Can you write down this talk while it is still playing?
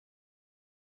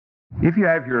If you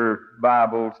have your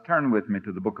Bibles, turn with me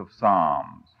to the book of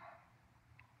Psalms,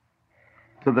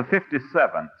 to the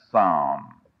 57th Psalm.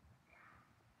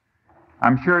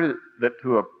 I'm sure that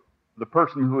to the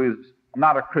person who is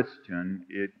not a Christian,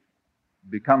 it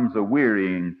becomes a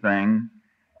wearying thing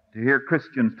to hear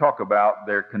Christians talk about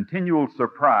their continual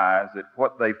surprise at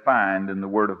what they find in the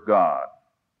Word of God.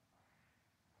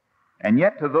 And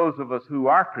yet to those of us who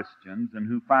are Christians and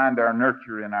who find our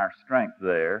nurture and our strength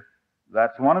there,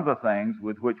 that's one of the things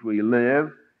with which we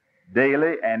live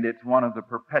daily, and it's one of the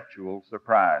perpetual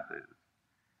surprises.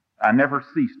 I never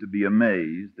cease to be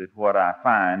amazed at what I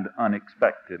find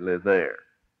unexpectedly there.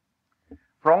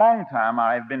 For a long time,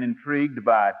 I've been intrigued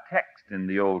by a text in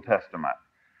the Old Testament.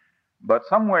 But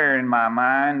somewhere in my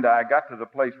mind, I got to the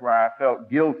place where I felt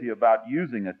guilty about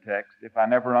using a text if I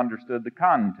never understood the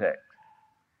context.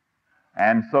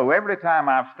 And so every time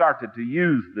I've started to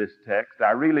use this text,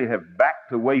 I really have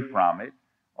backed away from it,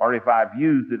 or if I've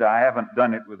used it, I haven't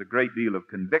done it with a great deal of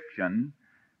conviction,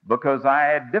 because I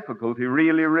had difficulty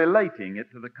really relating it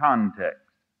to the context.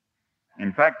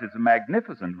 In fact, it's a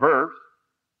magnificent verse,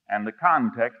 and the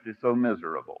context is so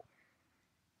miserable.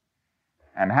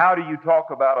 And how do you talk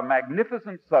about a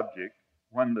magnificent subject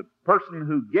when the person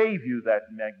who gave you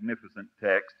that magnificent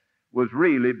text was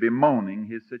really bemoaning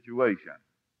his situation?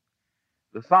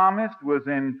 The psalmist was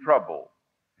in trouble.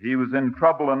 He was in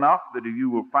trouble enough that you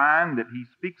will find that he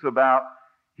speaks about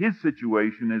his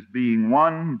situation as being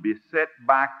one beset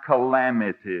by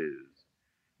calamities.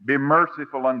 Be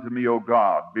merciful unto me, O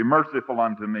God, be merciful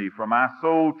unto me, for my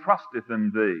soul trusteth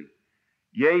in thee.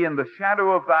 Yea, in the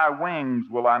shadow of thy wings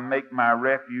will I make my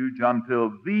refuge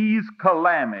until these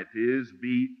calamities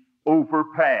be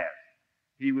overpassed.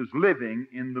 He was living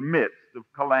in the midst of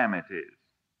calamities.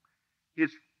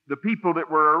 The people that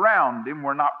were around him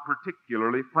were not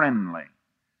particularly friendly.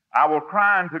 I will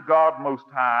cry unto God Most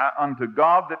High, unto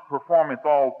God that performeth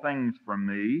all things for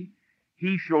me.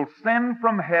 He shall send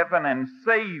from heaven and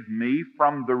save me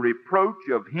from the reproach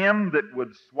of him that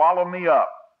would swallow me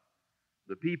up.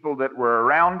 The people that were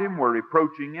around him were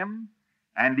reproaching him,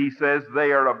 and he says,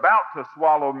 they are about to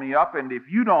swallow me up, and if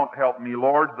you don't help me,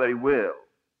 Lord, they will.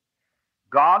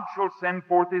 God shall send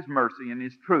forth his mercy and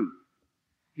his truth.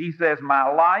 He says,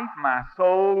 my life, my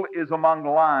soul is among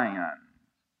lions,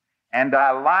 and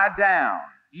I lie down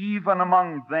even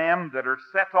among them that are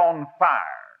set on fire.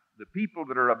 The people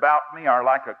that are about me are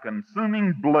like a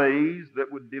consuming blaze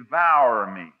that would devour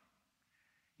me.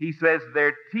 He says,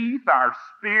 their teeth are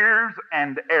spears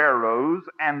and arrows,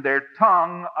 and their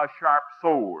tongue a sharp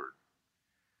sword.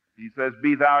 He says,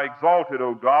 be thou exalted,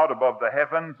 O God, above the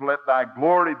heavens. Let thy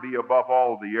glory be above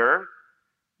all the earth.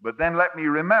 But then let me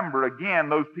remember again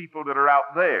those people that are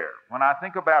out there. When I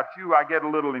think about you, I get a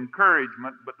little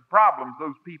encouragement, but the problem's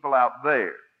those people out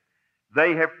there.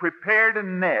 They have prepared a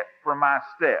net for my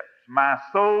steps. My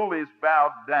soul is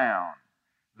bowed down.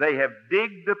 They have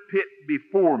digged a pit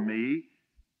before me,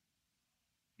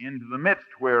 into the midst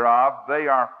whereof they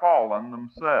are fallen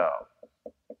themselves.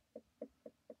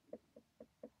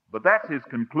 But that's his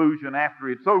conclusion after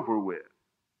it's over with.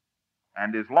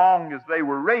 And as long as they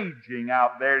were raging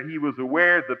out there, he was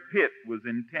aware the pit was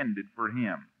intended for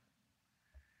him.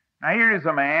 Now here is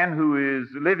a man who is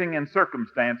living in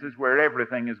circumstances where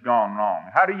everything has gone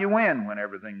wrong. How do you win when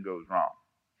everything goes wrong?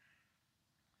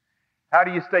 How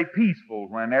do you stay peaceful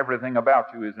when everything about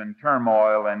you is in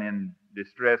turmoil and in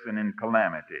distress and in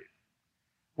calamity?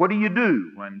 What do you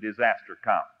do when disaster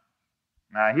comes?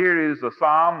 Now here is a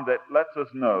psalm that lets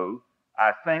us know,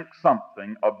 I think,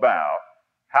 something about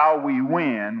how we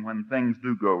win when things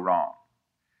do go wrong.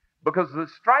 Because the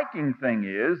striking thing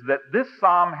is that this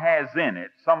psalm has in it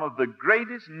some of the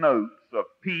greatest notes of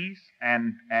peace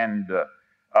and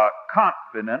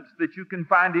confidence that you can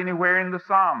find anywhere in the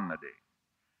psalmody.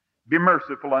 Be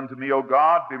merciful unto me, O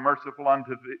God, be merciful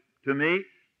unto me,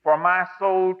 for my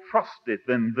soul trusteth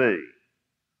in thee.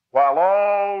 While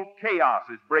all chaos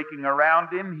is breaking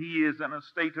around him, he is in a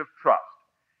state of trust.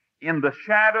 In the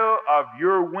shadow of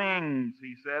your wings,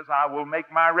 he says, I will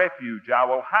make my refuge. I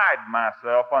will hide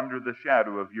myself under the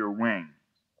shadow of your wings.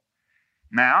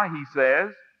 Now, he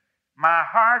says, my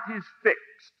heart is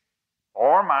fixed,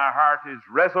 or my heart is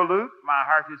resolute, my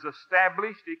heart is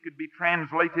established. It could be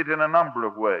translated in a number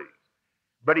of ways.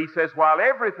 But he says, while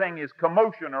everything is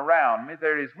commotion around me,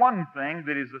 there is one thing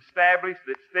that is established,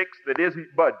 that's fixed, that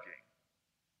isn't budging.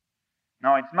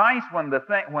 Now, it's nice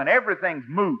when everything's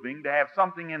moving to have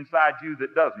something inside you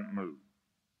that doesn't move.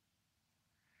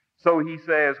 So he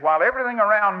says, while everything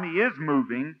around me is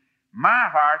moving, my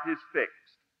heart is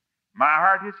fixed. My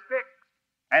heart is fixed.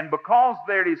 And because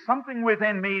there is something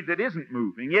within me that isn't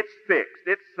moving, it's fixed,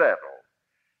 it's settled.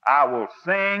 I will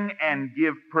sing and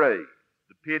give praise.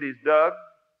 The pit is dug.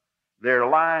 There are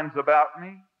lions about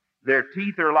me. Their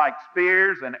teeth are like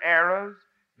spears and arrows.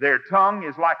 Their tongue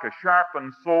is like a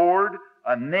sharpened sword.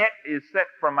 A net is set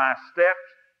for my steps.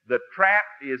 The trap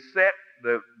is set.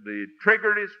 The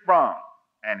trigger is sprung.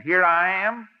 And here I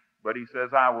am. But he says,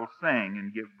 I will sing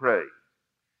and give praise.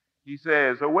 He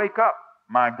says, awake up,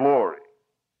 my glory.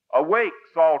 Awake,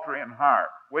 psaltery and harp.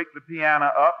 Wake the piano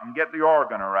up and get the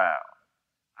organ aroused.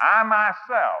 I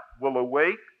myself will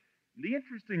awake. The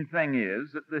interesting thing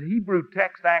is that the Hebrew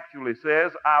text actually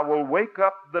says, I will wake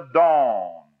up the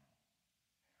dawn.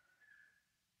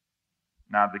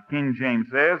 Now the King James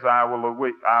says,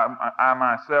 I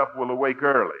myself will awake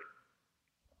early.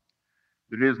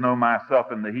 There is no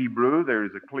myself in the Hebrew. There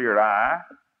is a clear I.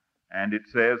 And it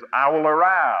says, I will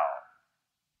arouse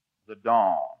the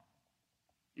dawn.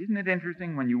 Isn't it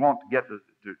interesting when you want to get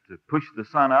to push the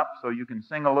sun up so you can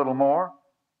sing a little more?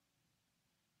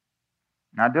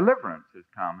 Now, deliverance has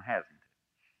come, hasn't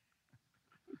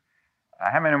it?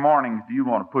 How many mornings do you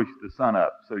want to push the sun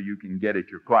up so you can get at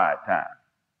your quiet time?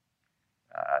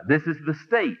 This is the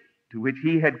state to which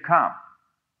he had come.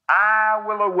 I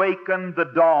will awaken the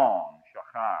dawn,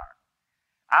 Shachar.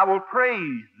 I will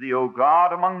praise thee, O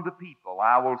God, among the people.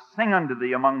 I will sing unto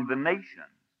thee among the nations.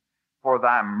 For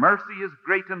thy mercy is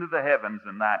great unto the heavens,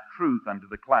 and thy truth unto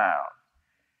the clouds.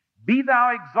 Be thou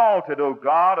exalted, O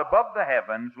God, above the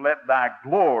heavens. Let thy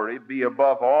glory be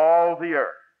above all the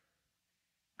earth.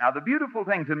 Now, the beautiful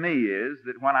thing to me is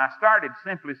that when I started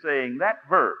simply saying that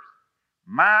verse,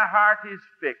 my heart is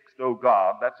fixed, O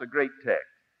God, that's a great text.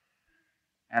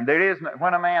 And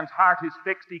when a man's heart is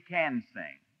fixed, he can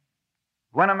sing.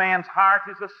 When a man's heart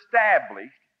is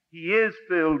established, he is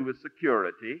filled with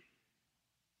security.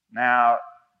 Now,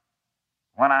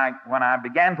 when I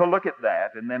began to look at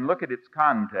that and then look at its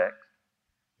context,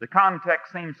 the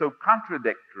context seems so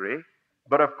contradictory,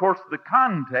 but of course the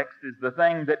context is the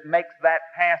thing that makes that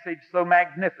passage so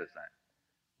magnificent.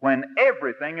 When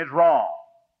everything is wrong,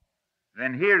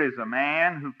 then here is a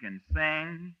man who can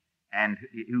sing and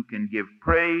who can give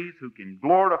praise, who can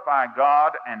glorify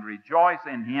God and rejoice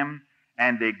in him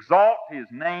and exalt his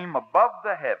name above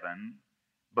the heavens,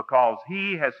 because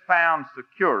he has found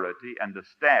security and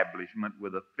establishment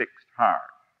with a fixed heart.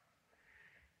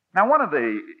 Now, one of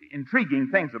the intriguing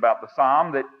things about the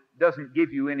psalm that doesn't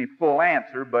give you any full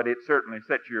answer, but it certainly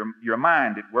sets your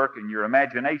mind at work and your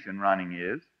imagination running,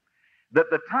 is that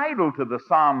the title to the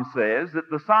psalm says that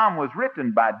the psalm was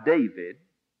written by David,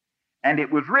 and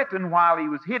it was written while he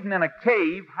was hidden in a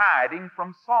cave hiding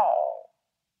from Saul.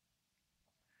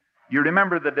 You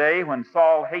remember the day when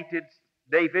Saul hated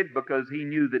David because he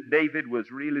knew that David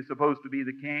was really supposed to be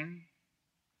the king?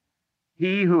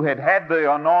 He who had had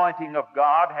the anointing of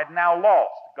God had now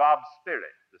lost God's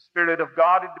Spirit. The Spirit of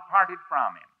God had departed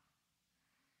from him.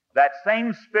 That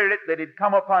same Spirit that had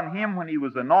come upon him when he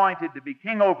was anointed to be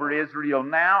king over Israel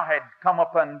now had come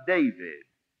upon David,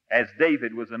 as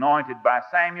David was anointed by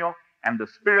Samuel, and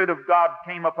the Spirit of God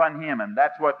came upon him, and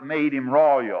that's what made him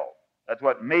royal. That's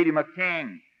what made him a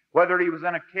king, whether he was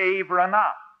in a cave or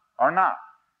not.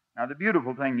 Now, the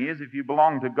beautiful thing is, if you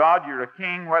belong to God, you're a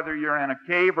king, whether you're in a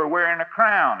cave or wearing a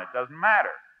crown. It doesn't matter.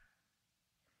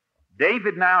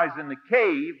 David now is in the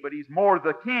cave, but he's more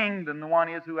the king than the one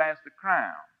is who has the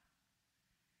crown.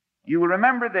 You will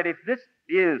remember that if this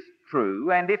is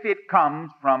true, and if it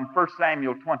comes from 1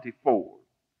 Samuel 24,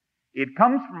 it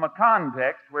comes from a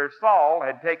context where Saul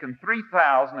had taken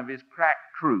 3,000 of his crack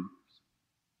troops.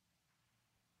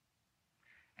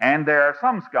 And there are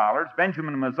some scholars,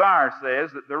 Benjamin Mazar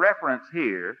says that the reference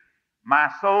here, my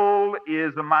soul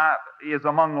is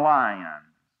among lions.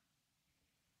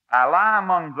 I lie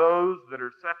among those that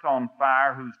are set on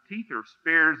fire, whose teeth are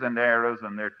spears and arrows,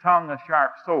 and their tongue a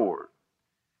sharp sword.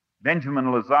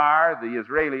 Benjamin Lazar, the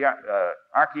Israeli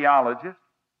archaeologist,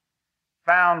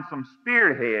 found some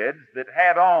spearheads that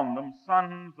had on them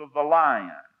sons of the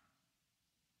lion.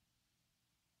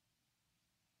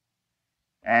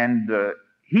 And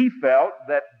he felt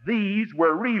that these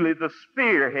were really the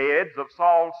spearheads of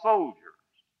Saul's soldiers,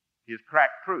 his crack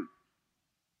troops.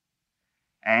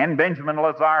 And Benjamin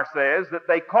Lazar says that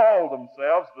they called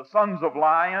themselves the sons of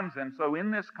lions, and so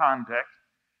in this context,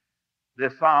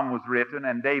 this psalm was written,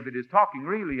 and David is talking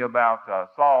really about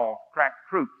Saul's crack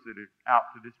troops that are out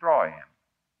to destroy him.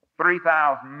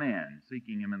 3,000 men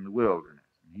seeking him in the wilderness,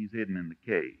 and he's hidden in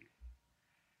the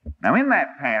cave. Now, in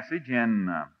that passage in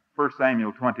 1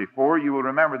 Samuel 24, you will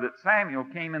remember that Samuel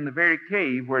came in the very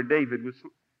cave where David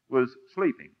was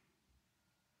sleeping.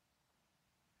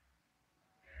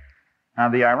 Now,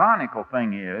 the ironical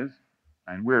thing is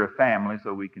And we're a family,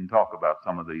 so we can talk about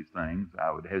some of these things.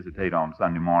 I would hesitate on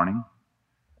Sunday morning.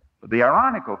 But the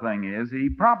ironical thing is, he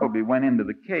probably went into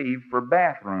the cave for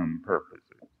bathroom purposes.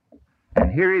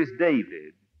 And here is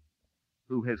David,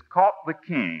 who has caught the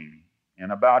king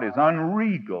in about as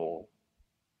unregal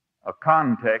a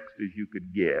context as you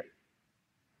could get.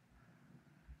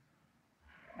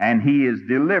 And he is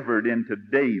delivered into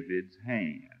David's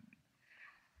hand.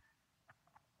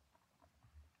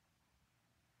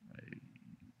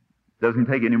 It doesn't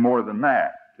take any more than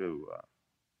that to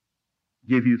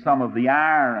give you some of the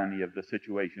irony of the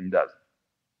situation, does it?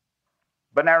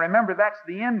 But now remember, that's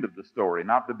the end of the story,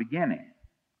 not the beginning.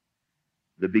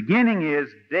 The beginning is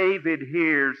David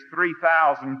hears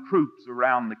 3,000 troops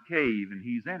around the cave, and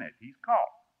he's in it. He's caught.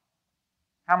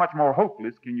 How much more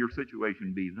hopeless can your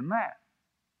situation be than that?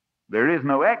 There is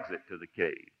no exit to the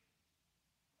cave.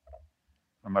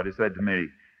 Somebody said to me,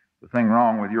 the thing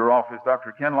wrong with your office,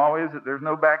 Dr. Kinlaw, is that there's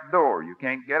no back door. You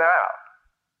can't get out.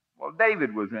 Well,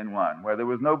 David was in one where there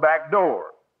was no back door.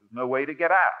 There's no way to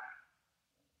get out.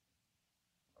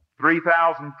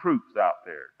 3,000 troops out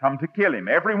there come to kill him,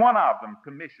 every one of them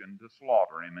commissioned to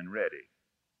slaughter him and ready.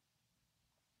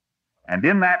 And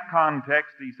in that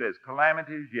context, he says,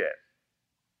 calamities, yes.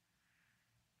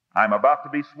 I'm about to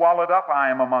be swallowed up.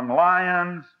 I am among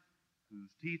lions, whose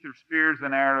teeth are spears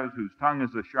and arrows, whose tongue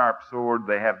is a sharp sword.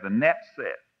 They have the net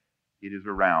set. It is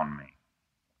around me.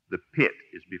 The pit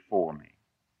is before me.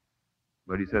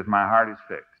 But he says, my heart is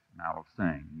fixed, and I will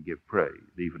sing and give praise,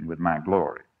 even with my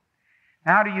glory.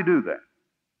 How do you do that?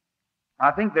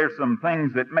 I think there's some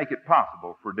things that make it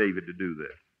possible for David to do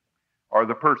this, or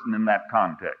the person in that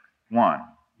context. One,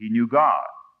 he knew God.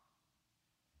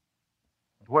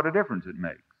 What a difference it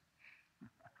makes.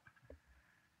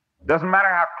 Doesn't matter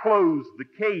how closed the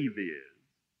cave is.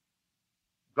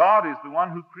 God is the one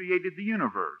who created the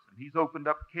universe, and he's opened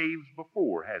up caves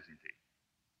before, hasn't he?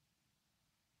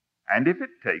 And if it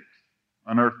takes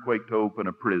an earthquake to open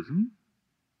a prison,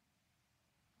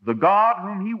 the God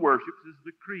whom he worships is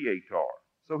the Creator,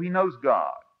 so he knows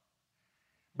God.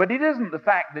 But it isn't the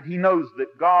fact that he knows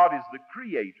that God is the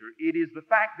Creator, it is the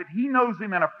fact that he knows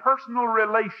him in a personal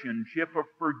relationship of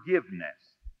forgiveness.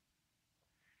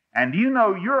 And you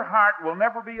know your heart will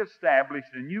never be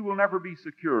established and you will never be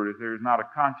secure if there is not a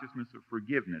consciousness of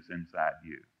forgiveness inside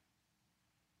you.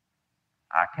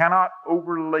 I cannot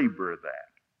overlabor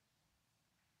that.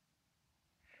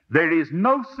 There is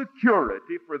no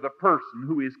security for the person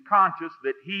who is conscious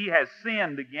that he has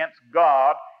sinned against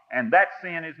God and that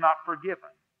sin is not forgiven.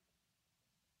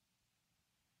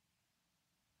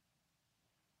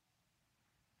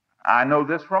 I know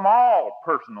this from all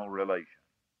personal relations.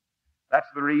 That's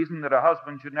the reason that a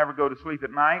husband should never go to sleep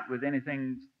at night with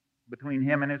anything between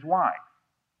him and his wife,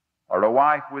 or a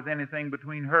wife with anything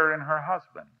between her and her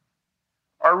husband,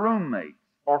 or roommates,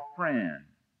 or friends.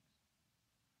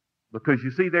 Because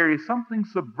you see, there is something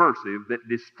subversive that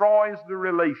destroys the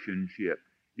relationship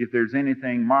if there's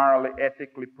anything morally,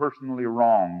 ethically, personally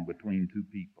wrong between two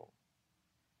people.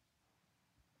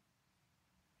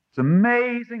 It's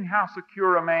amazing how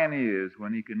secure a man is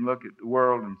when he can look at the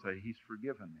world and say, he's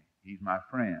forgiven me. He's my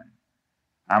friend.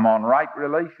 I'm on right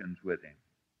relations with him.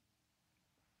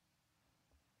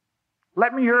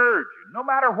 Let me urge you, no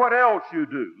matter what else you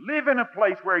do, live in a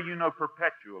place where you know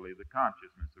perpetually the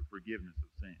consciousness of forgiveness of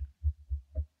sin.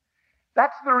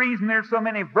 That's the reason there's so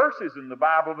many verses in the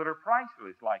Bible that are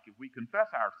priceless, like if we confess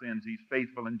our sins, he's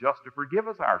faithful and just to forgive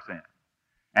us our sins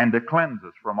and to cleanse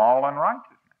us from all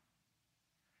unrighteousness.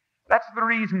 That's the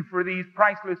reason for these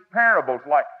priceless parables,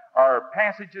 like are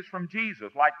passages from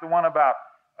Jesus, like the one about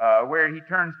where he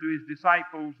turns to his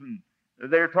disciples and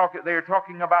they're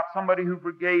talking about somebody who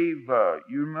forgave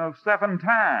 7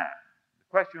 times. The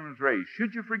question was raised,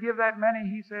 should you forgive that many?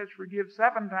 He says, forgive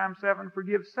 7 times 7,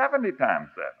 forgive 70 times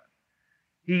 7.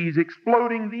 He's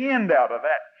exploding the end out of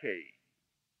that cave,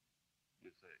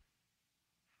 you see.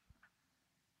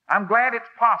 I'm glad it's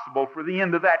possible for the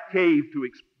end of that cave to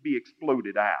be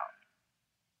exploded out.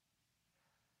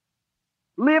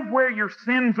 Live where your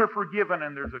sins are forgiven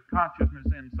and there's a consciousness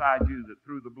inside you that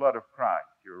through the blood of Christ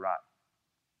you're right.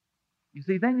 You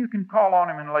see, then you can call on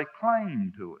him and lay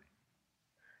claim to him.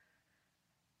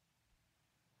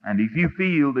 And if you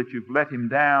feel that you've let him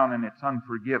down and it's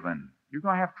unforgiven, you're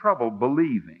going to have trouble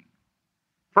believing.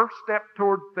 First step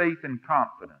toward faith and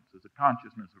confidence is a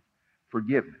consciousness of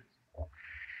forgiveness.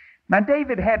 Now,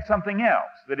 David had something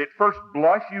else that at first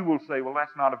blush you will say, well,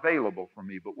 that's not available for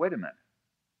me, but wait a minute.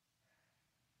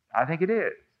 I think it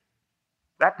is.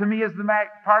 That to me is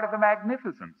part of the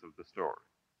magnificence of the story.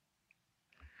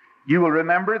 You will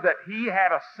remember that he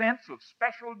had a sense of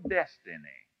special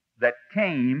destiny. that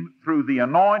came through the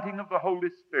anointing of the Holy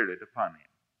Spirit upon him.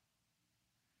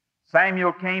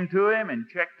 Samuel came to him and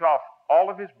checked off all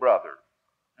of his brothers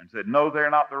and said, "No, they're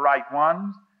not the right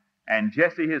ones." And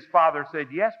Jesse, his father,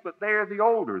 said, "Yes, but they're the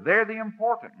older. They're the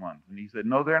important ones." And he said,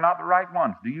 "No, they're not the right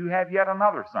ones. Do you have yet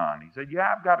another son?" He said,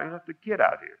 "Yeah, I've got a kid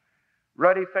out here.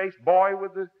 Ruddy-faced boy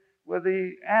with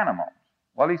the animals."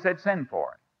 Well, he said, "Send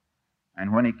for him."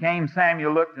 And when he came,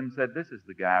 Samuel looked and said, "This is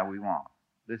the guy we want.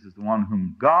 This is the one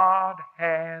whom God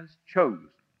has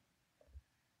chosen."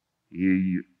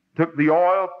 He took the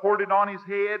oil, poured it on his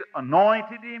head,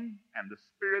 anointed him, and the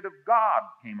Spirit of God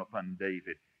came upon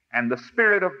David. And the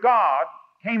Spirit of God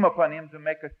came upon him to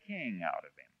make a king out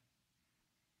of him.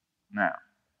 Now,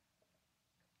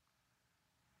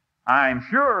 I'm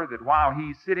sure that while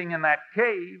he's sitting in that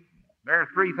cave, there are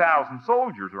 3,000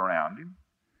 soldiers around him.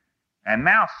 And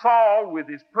now Saul, with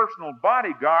his personal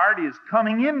bodyguard, is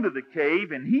coming into the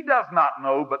cave, and he does not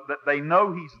know, but that they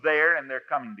know he's there and they're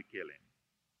coming to kill him.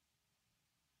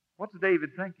 What's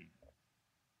David thinking?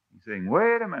 He's saying,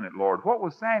 "Wait a minute, Lord, what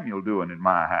was Samuel doing in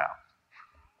my house?"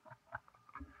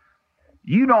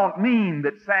 You don't mean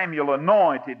that Samuel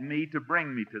anointed me to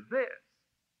bring me to this.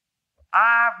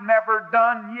 I've never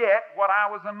done yet what I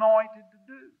was anointed to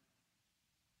do.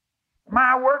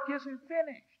 My work isn't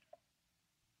finished.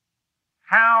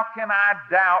 How can I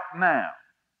doubt now?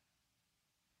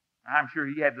 I'm sure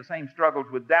he had the same struggles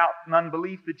with doubt and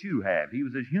unbelief that you have. He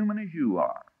was as human as you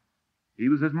are. He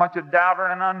was as much a doubter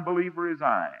and unbeliever as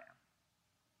I am.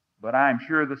 But I'm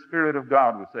sure the Spirit of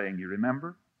God was saying, "You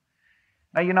remember?"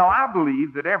 Now, I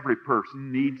believe that every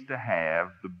person needs to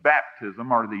have the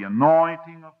baptism or the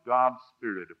anointing of God's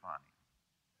Spirit upon him.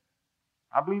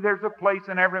 I believe there's a place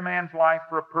in every man's life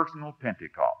for a personal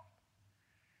Pentecost,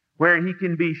 where he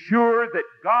can be sure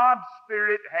that God's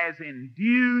Spirit has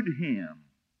endued him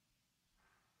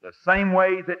the same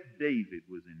way that David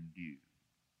was endued.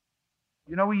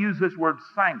 We use this word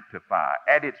sanctify.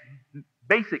 At its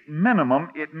basic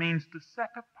minimum, it means to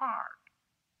set apart.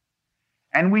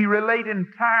 And we relate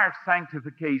entire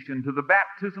sanctification to the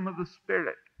baptism of the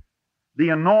Spirit, the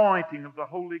anointing of the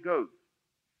Holy Ghost,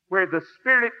 where the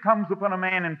Spirit comes upon a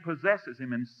man and possesses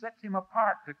him and sets him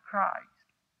apart to Christ.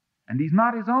 And he's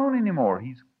not his own anymore,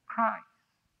 he's Christ.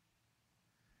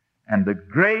 And the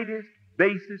greatest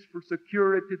basis for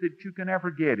security that you can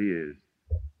ever get is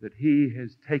that he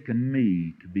has taken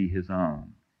me to be his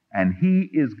own. And he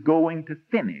is going to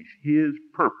finish his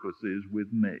purposes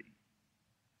with me.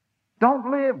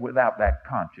 Don't live without that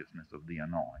consciousness of the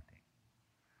anointing.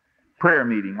 Prayer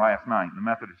meeting last night in the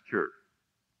Methodist Church.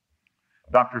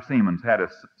 Dr. Siemens had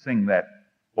us sing that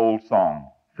old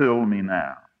song, "Fill me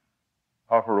now.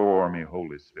 Hover o'er me,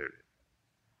 Holy Spirit.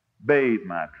 Bathe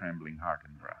my trembling heart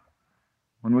and brow."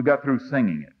 When we got through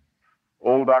singing it,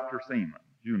 old Dr. Siemens,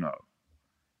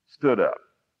 stood up.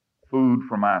 Food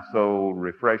for my soul,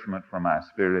 refreshment for my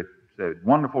spirit. Said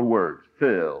wonderful words.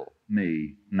 "Fill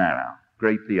me now."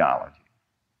 Great theology.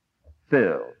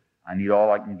 Fill. I need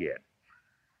all I can get.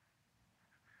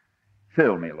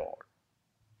 Fill me, Lord.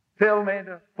 Fill me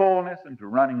to fullness and to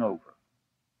running over.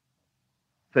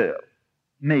 Fill.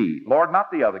 Me. Lord,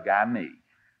 not the other guy, me.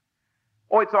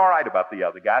 Oh, it's all right about the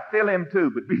other guy. Fill him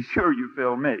too, but be sure you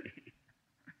fill me.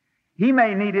 He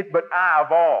may need it, but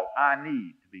I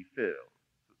need to be filled.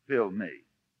 So fill me.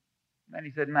 And then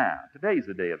he said, "Now, today's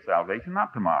the day of salvation,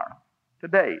 not tomorrow.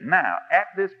 Today, now,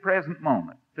 at this present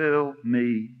moment, fill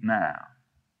me now."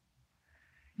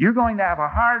 You're going to have a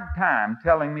hard time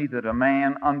telling me that a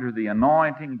man under the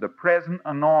anointing, the present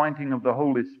anointing of the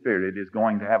Holy Spirit, is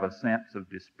going to have a sense of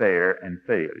despair and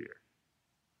failure.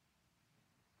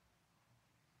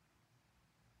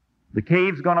 The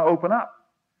cave's going to open up.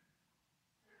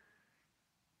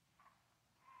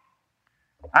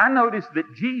 I noticed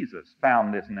that Jesus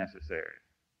found this necessary,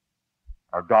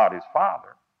 or God his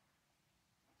Father,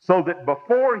 so that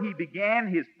before he began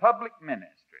his public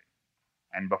ministry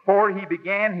and before he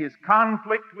began his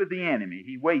conflict with the enemy,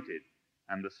 he waited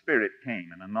and the Spirit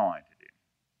came and anointed him.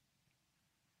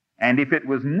 And if it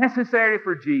was necessary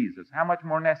for Jesus, how much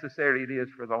more necessary it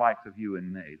is for the likes of you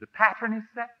and me. The pattern is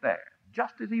set there.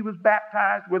 Just as he was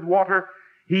baptized with water,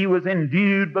 he was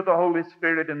endued by the Holy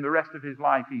Spirit, and the rest of his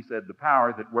life, he said, "The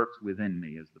power that works within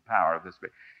me is the power of the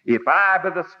Spirit. If I, by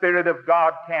the Spirit of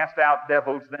God, cast out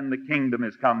devils, then the kingdom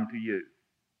has come to you."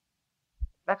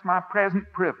 That's my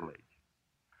present privilege.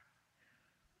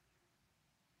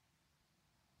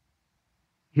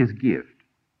 His gift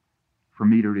for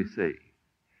me to receive.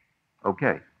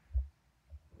 Okay.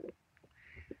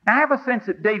 Now, I have a sense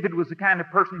that David was the kind of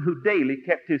person who daily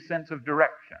kept his sense of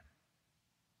direction.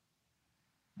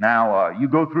 Now, you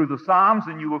go through the Psalms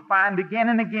and you will find again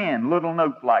and again little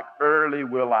notes like, early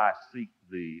will I seek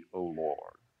thee, O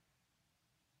Lord.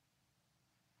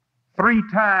 3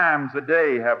 times a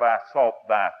day have I sought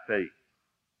thy face.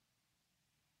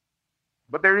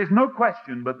 But there is no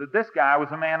question but that this guy was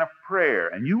a man of prayer,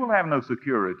 and you will have no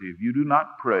security if you do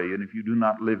not pray and if you do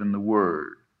not live in the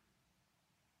Word.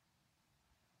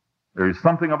 There is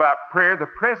something about prayer, the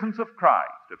presence of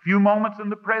Christ. A few moments in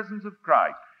the presence of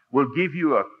Christ will give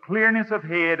you a clearness of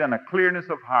head and a clearness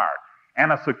of heart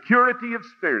and a security of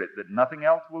spirit that nothing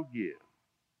else will give.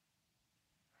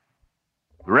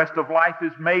 The rest of life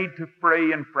is made to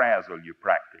fray and frazzle you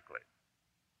practically.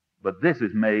 But this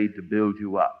is made to build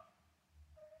you up.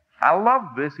 I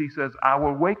love this. He says, I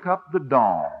will wake up the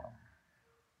dawn.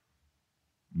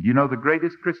 You know, the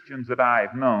greatest Christians that I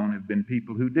have known have been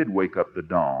people who did wake up the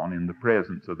dawn in the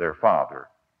presence of their Father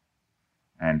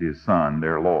and His Son,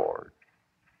 their Lord,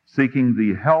 seeking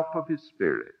the help of His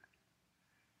Spirit.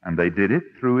 And they did it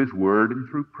through His Word and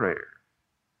through prayer.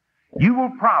 You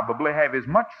will probably have as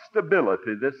much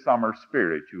stability this summer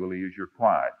spiritually as your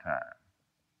quiet time.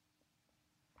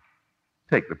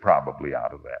 Take the probably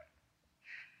out of that.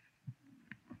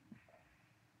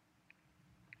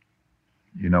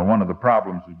 You know, one of the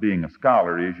problems with being a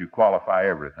scholar is you qualify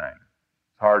everything.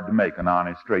 It's hard to make an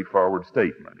honest, straightforward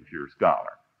statement if you're a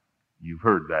scholar. You've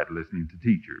heard that listening to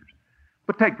teachers.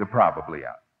 But take the probably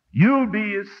out. You'll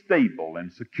be as stable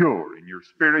and secure in your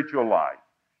spiritual life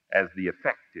as the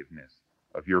effectiveness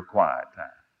of your quiet time.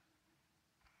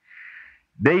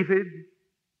 David,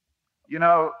 you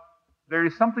know, there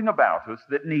is something about us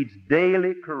that needs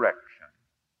daily correction.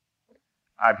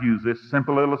 I've used this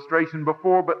simple illustration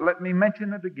before, but let me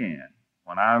mention it again.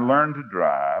 When I learned to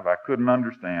drive, I couldn't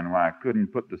understand why I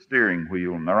couldn't put the steering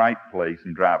wheel in the right place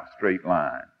and drive a straight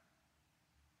line.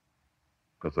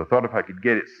 Because I thought if I could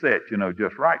get it set, you know,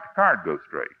 just right, the car would go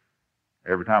straight.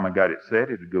 Every time I got it set,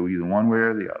 it would go either one way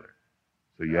or the other.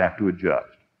 So you have to adjust.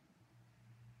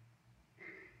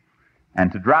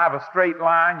 And to drive a straight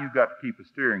line, you've got to keep the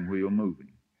steering wheel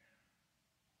moving.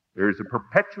 There is a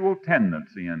perpetual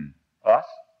tendency in us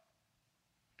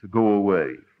to go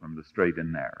away from the straight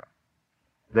and narrow.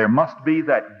 There must be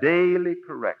that daily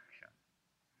correction.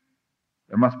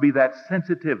 There must be that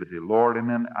sensitivity. Lord,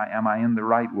 am I in the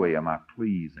right way? Am I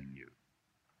pleasing you?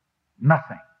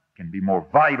 Nothing can be more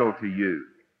vital to you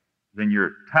than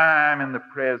your time in the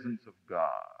presence of God,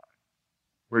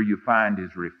 where you find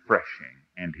His refreshing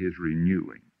and His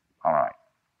renewing. All right.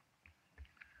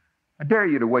 I dare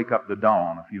you to wake up the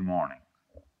dawn a few mornings.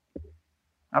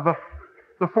 Now,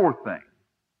 the fourth thing.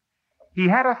 He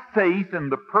had a faith in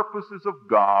the purposes of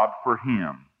God for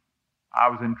him. I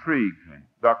was intrigued when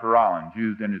Dr. Rollins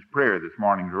used in his prayer this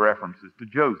morning the references to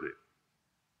Joseph,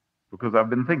 because I've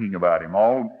been thinking about him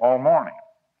all morning.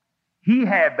 He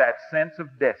had that sense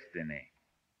of destiny.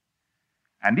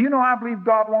 And do you know, I believe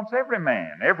God wants every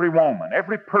man, every woman,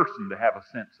 every person to have a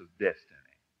sense of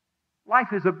destiny.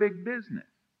 Life is a big business.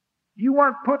 You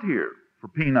weren't put here for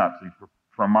peanuts and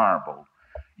for marbles.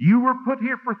 You were put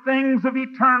here for things of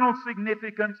eternal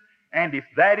significance, and if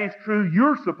that is true,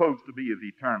 you're supposed to be of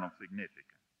eternal significance.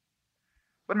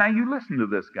 But now you listen to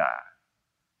this guy.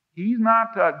 He's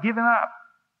not giving up.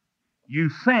 You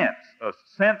sense a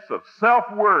sense of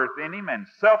self-worth in him and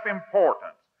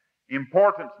self-importance.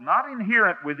 Importance not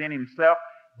inherent within himself,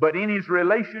 but in his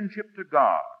relationship to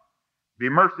God. Be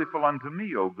merciful unto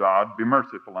me, O God, be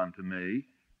merciful unto me,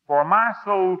 for my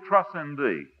soul trusts in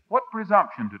thee. What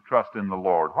presumption to trust in the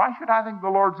Lord? Why should I think the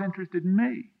Lord's interested in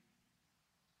me?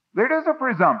 There is a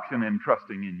presumption in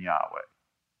trusting in Yahweh,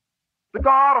 the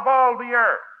God of all the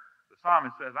earth. The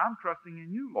psalmist says, I'm trusting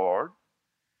in you, Lord.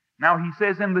 Now he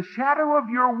says, in the shadow of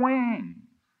your wings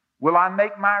will I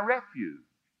make my refuge.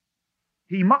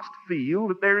 He must feel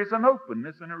that there is an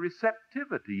openness and a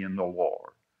receptivity in the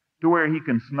Lord to where he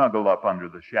can snuggle up under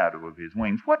the shadow of his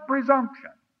wings. What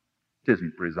presumption? It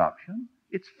isn't presumption,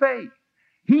 it's faith.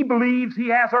 He believes he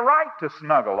has a right to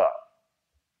snuggle up.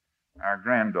 Our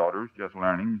granddaughter's just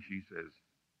learning. She says,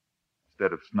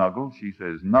 instead of snuggle, she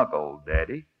says, nuggle,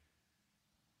 Daddy.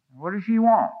 What does she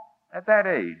want at that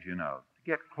age, you know, to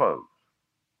get close?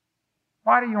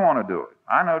 Why do you want to do it?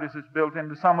 I notice it's built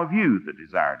into some of you, the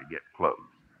desire to get close.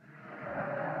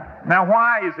 Now,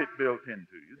 why is it built into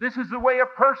you? This is the way a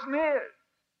person is.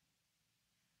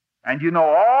 And you know,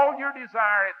 all your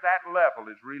desire at that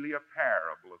level is really a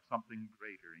parable of something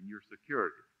greater in your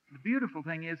security. The beautiful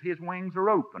thing is his wings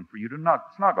are open for you to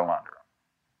snuggle under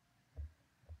them.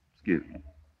 Excuse me.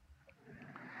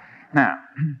 Now,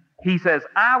 he says,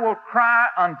 I will cry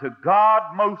unto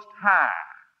God Most High.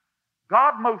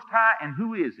 God Most High, and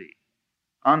who is he?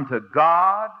 unto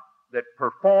God that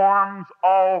performs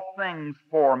all things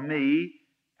for me.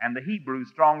 And the Hebrew is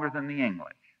stronger than the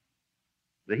English.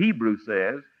 The Hebrew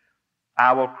says,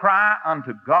 I will cry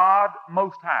unto God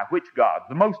Most High. Which God?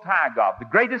 The Most High God, the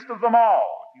greatest of them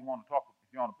all. If you want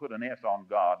to put an S on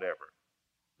God ever.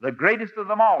 The greatest of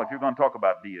them all if you're going to talk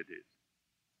about deities.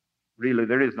 Really,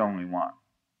 there is only one.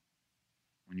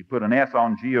 When you put an S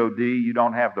on God, you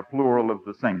don't have the plural of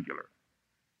the singular.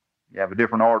 You have a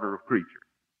different order of creatures.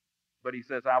 But he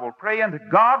says, I will pray unto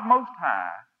God Most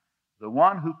High, the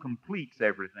one who completes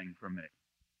everything for me.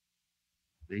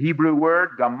 The Hebrew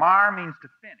word gamar means to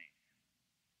finish.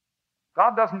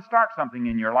 God doesn't start something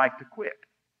in your life to quit.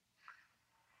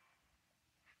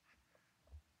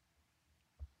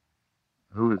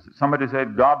 Who is it? Somebody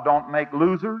said God don't make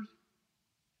losers.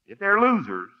 If they're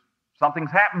losers,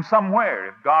 something's happened somewhere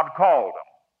if God called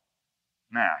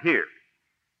them. Now, here,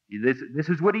 this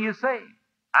is what he is saying.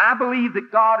 I believe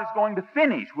that God is going to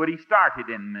finish what he started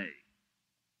in me.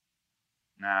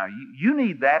 Now, you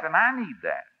need that and I need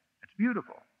that. It's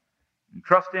beautiful. And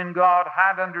trust in God,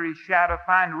 hide under his shadow,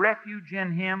 find refuge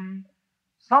in him.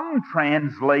 Some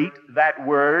translate that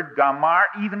word, gamar,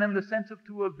 even in the sense of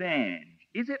to avenge.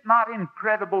 Is it not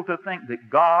incredible to think that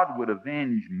God would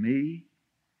avenge me?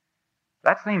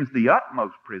 That seems the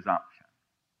utmost presumption.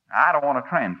 I don't want to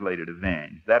translate it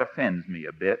avenge. That offends me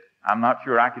a bit. I'm not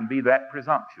sure I can be that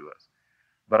presumptuous.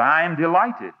 But I am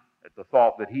delighted at the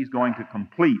thought that he's going to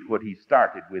complete what he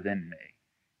started within me.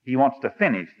 He wants to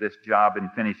finish this job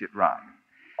and finish it right.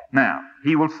 Now,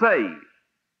 he will save.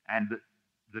 And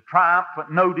the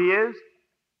triumphant note is,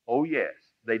 oh yes,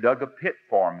 they dug a pit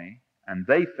for me, and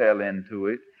they fell into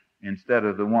it instead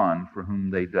of the one for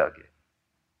whom they dug it.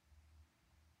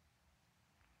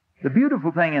 The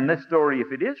beautiful thing in this story,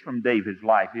 if it is from David's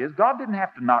life, is God didn't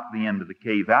have to knock the end of the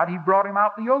cave out. He brought him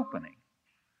out the opening.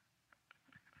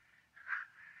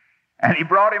 And he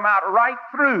brought him out right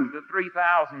through the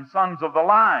 3,000 sons of the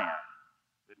lion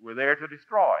that were there to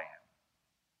destroy him.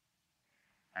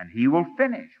 And he will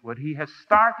finish what he has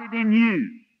started in you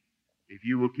if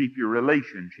you will keep your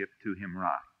relationship to him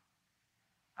right.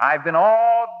 I've been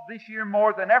awed this year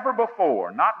more than ever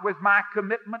before, not with my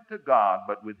commitment to God,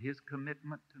 but with his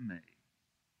commitment to me.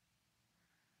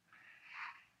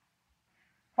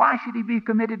 Why should he be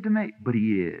committed to me? But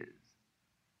he is.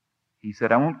 He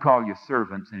said, I won't call you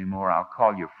servants anymore, I'll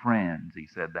call you friends. He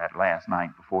said that last night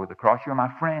before the cross. You're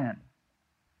my friend.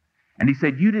 And he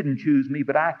said, you didn't choose me,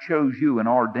 but I chose you and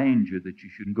ordained you that you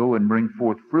should go and bring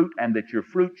forth fruit and that your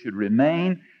fruit should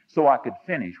remain so I could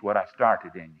finish what I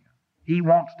started in you. He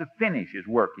wants to finish his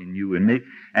work in you and me.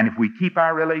 And if we keep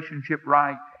our relationship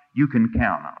right, you can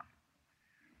count on it.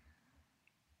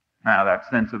 Now, that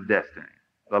sense of destiny.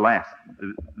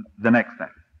 The next thing.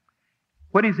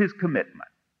 What is his commitment?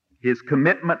 His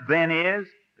commitment then is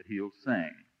that he'll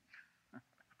sing.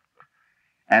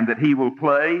 And that he will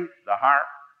play the harp,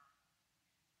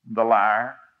 the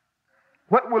lyre.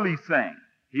 What will he sing?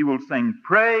 He will sing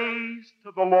praise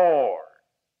to the Lord.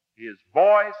 His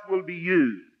voice will be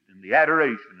used in the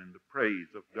adoration and the praise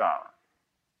of God.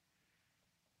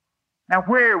 Now,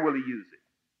 where will he use it?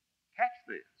 Catch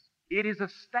this. It is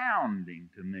astounding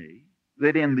to me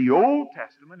that in the Old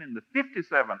Testament, in the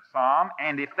 57th Psalm,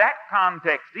 and if that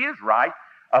context is right,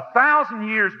 1,000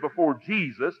 years before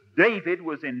Jesus, David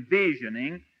was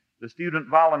envisioning the student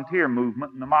volunteer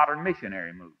movement and the modern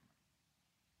missionary movement.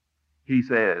 He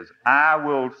says, I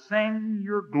will sing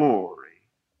your glory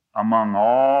among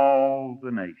all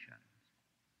the nations.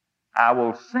 I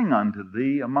will sing unto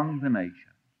thee among the nations.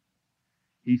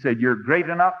 He said, you're great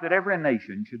enough that every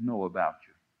nation should know about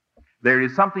you. There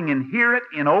is something inherent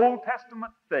in Old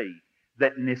Testament faith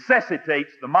that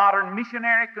necessitates the modern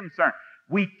missionary concern.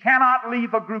 We cannot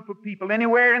leave a group of people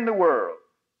anywhere in the world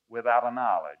without a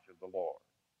knowledge of the Lord.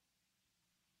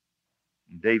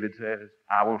 And David says,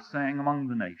 I will sing among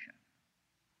the nations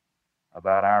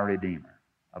about our Redeemer,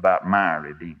 about my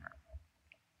Redeemer.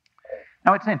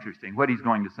 Now it's interesting what he's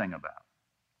going to sing about.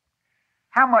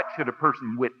 How much should a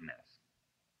person witness?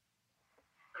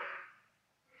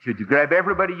 Should you grab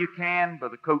everybody you can by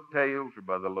the coattails or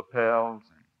by the lapels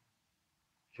and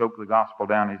choke the gospel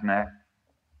down his neck?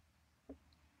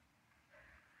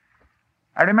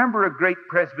 I remember a great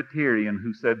Presbyterian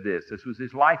who said this. This was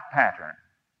his life pattern.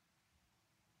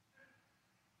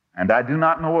 And I do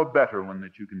not know a better one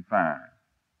that you can find.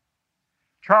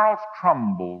 Charles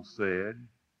Trumbull said,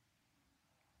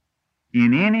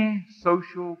 in any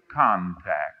social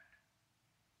contact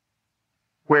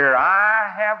where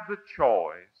I have the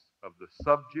choice of the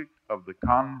subject of the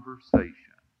conversation,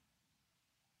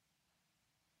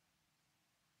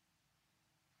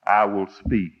 I will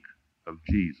speak of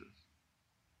Jesus.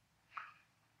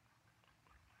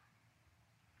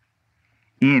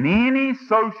 In any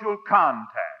social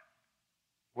contact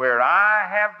where I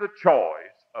have the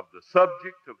choice of the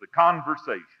subject of the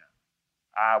conversation,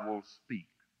 I will speak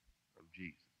of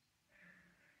Jesus.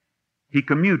 He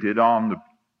commuted on the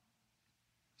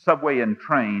subway and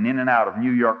train in and out of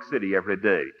New York City every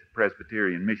day to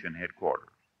Presbyterian Mission headquarters.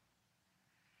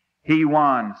 He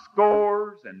won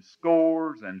scores and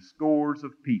scores and scores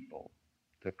of people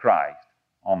to Christ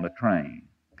on the train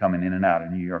coming in and out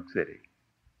of New York City.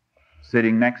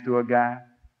 Sitting next to a guy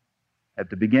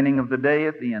at the beginning of the day,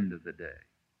 at the end of the day.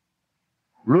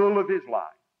 Rule of his life.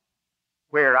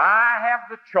 Where I have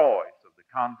the choice of the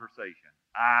conversation,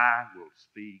 I will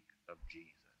speak of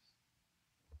Jesus.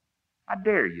 I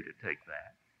dare you to take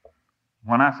that.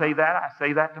 When I say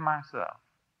that to myself.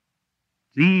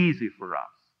 It's easy for us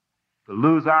to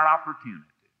lose our opportunities.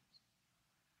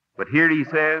 But here he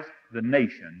says, the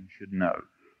nation should know.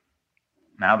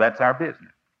 Now that's our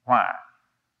business. Why?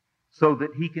 So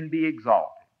that he can be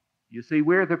exalted. You see,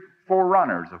 we're the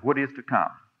forerunners of what is to come.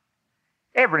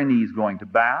 Every knee's going to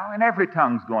bow, and every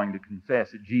tongue's going to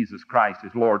confess that Jesus Christ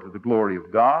is Lord to the glory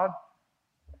of God.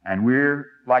 And we're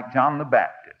like John the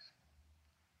Baptist.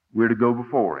 We're to go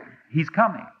before him. He's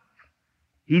coming.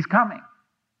 He's coming.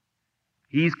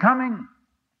 He's coming.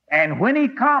 And when he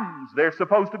comes, there's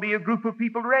supposed to be a group of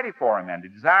people ready for him. And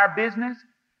it is our business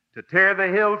to tear the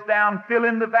hills down, fill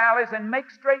in the valleys, and make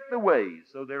straight the ways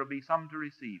so there will be some to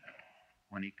receive him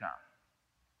when he comes.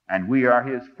 And we are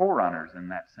his forerunners in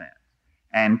that sense.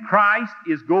 And Christ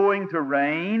is going to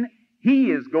reign.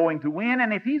 He is going to win.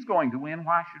 And if he's going to win,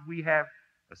 why should we have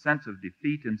a sense of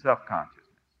defeat and self-consciousness?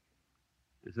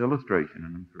 This illustration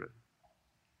and I'm through.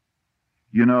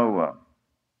 You know,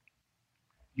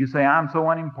 you say, I'm so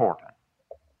unimportant.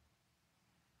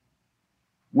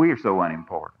 We're so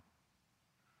unimportant.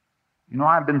 You know,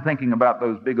 I've been thinking about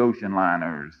those big ocean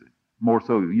liners, more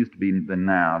so it used to be than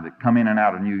now, that come in and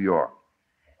out of New York.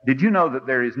 Did you know that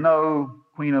there is no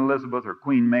Queen Elizabeth or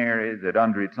Queen Mary that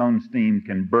under its own steam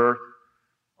can berth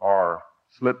or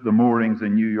slip the moorings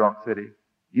in New York City?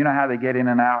 You know how they get in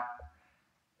and out?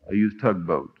 They use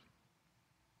tugboats.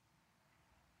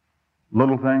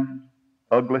 Little things,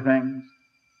 ugly things,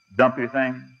 dumpy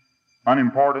things,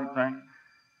 unimportant things,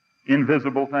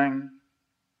 invisible things,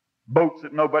 boats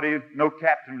that no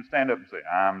captain would stand up and say,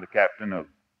 I'm the captain of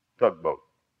tugboat.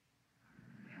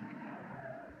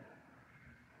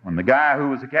 When the guy who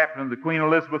was the captain of the Queen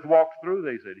Elizabeth walks through,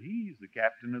 they said, he's the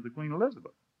captain of the Queen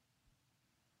Elizabeth.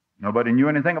 Nobody knew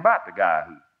anything about the guy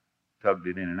who tugged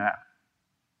it in and out.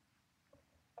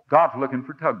 God's looking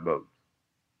for tugboats.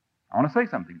 I want to say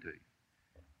something to you.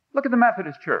 Look at the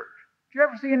Methodist Church. Did you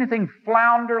ever see anything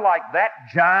flounder like that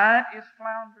giant is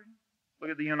floundering?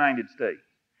 Look at the United States.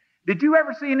 Did you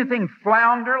ever see anything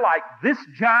flounder like this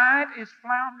giant is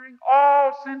floundering?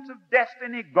 All sense of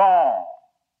destiny gone.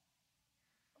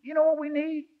 You know what we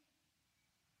need?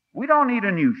 We don't need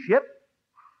a new ship.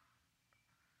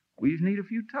 We just need a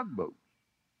few tugboats.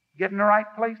 Get in the right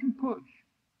place and push.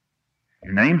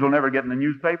 Your names will never get in the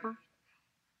newspapers.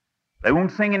 They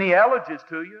won't sing any elegies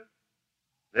to you.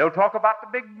 They'll talk about the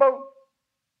big boat.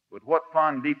 But what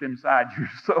fun deep inside your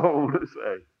soul to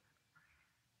say,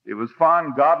 it was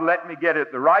fun. God let me get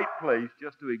at the right place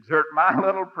just to exert my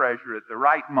little pressure at the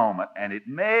right moment, and it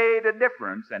made a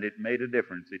difference, and it made a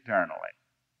difference eternally.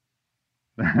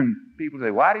 And people say,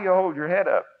 why do you hold your head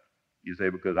up? You say,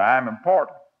 because I'm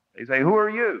important. They say, who are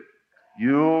you?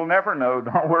 You'll never know.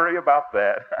 Don't worry about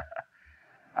that.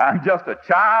 I'm just a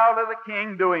child of the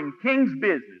King doing King's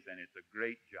business, and it's a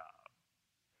great job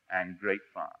and great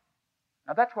fun.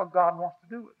 Now, that's what God wants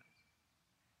to do with us.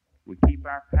 We keep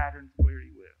our patterns where he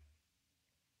will.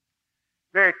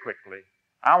 Very quickly,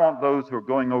 I want those who are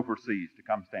going overseas to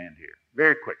come stand here.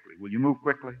 Very quickly. Will you move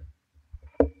quickly?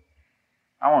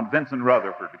 I want Vincent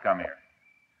Rutherford to come here.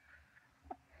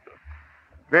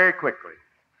 Very quickly.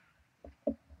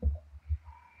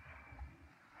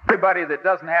 Everybody that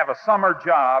doesn't have a summer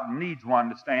job needs one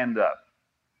to stand up.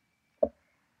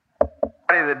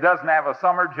 Everybody that doesn't have a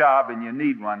summer job and you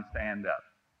need one, stand up.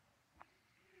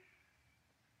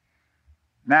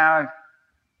 Now,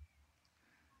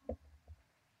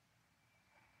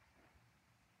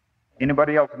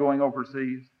 anybody else going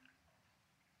overseas?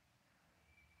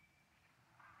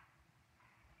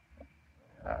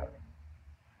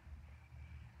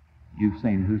 You've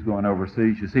seen who's going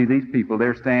overseas. You see these people,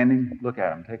 they're standing. Look at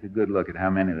them. Take a good look at how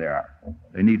many there are.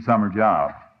 They need summer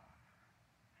jobs.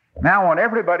 Now I want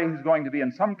everybody who's going to be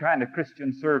in some kind of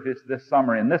Christian service this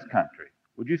summer in this country.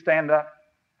 Would you stand up?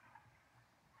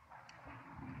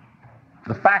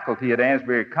 The faculty at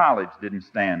Asbury College didn't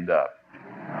stand up.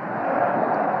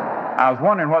 I was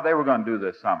wondering what they were going to do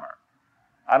this summer.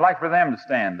 I'd like for them to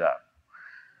stand up.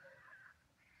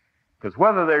 Because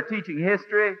whether they're teaching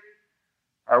history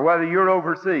or whether you're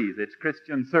overseas, it's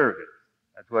Christian service.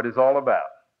 That's what it's all about.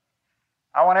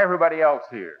 I want everybody else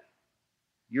here.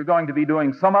 You're going to be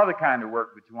doing some other kind of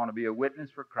work, but you want to be a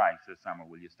witness for Christ this summer.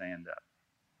 Will you stand up?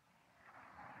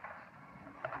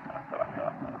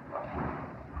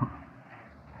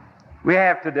 We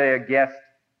have today a guest.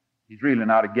 He's really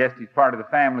not a guest. He's part of the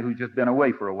family who's just been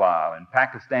away for a while in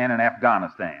Pakistan and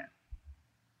Afghanistan.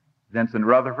 Vincent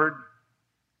Rutherford,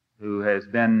 who has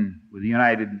been with the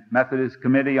United Methodist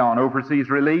Committee on Overseas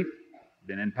Relief,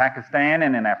 been in Pakistan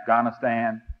and in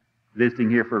Afghanistan, visiting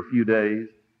here for a few days.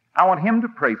 I want him to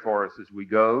pray for us as we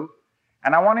go,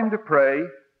 and I want him to pray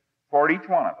for each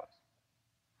one of us,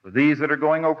 for these that are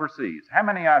going overseas. How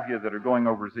many of you that are going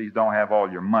overseas don't have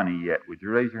all your money yet? Would you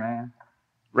raise your hand?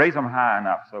 Raise them high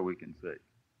enough so we can see.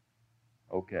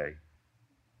 Okay.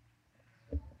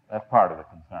 That's part of the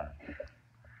concern.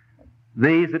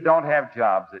 These that don't have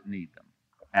jobs that need them,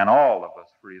 and all of us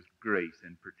for His grace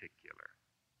in particular.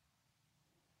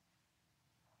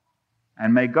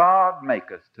 And may God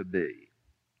make us to be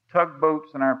tugboats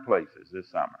in our places this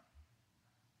summer.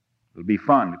 It'll be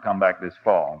fun to come back this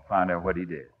fall and find out what He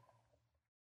did.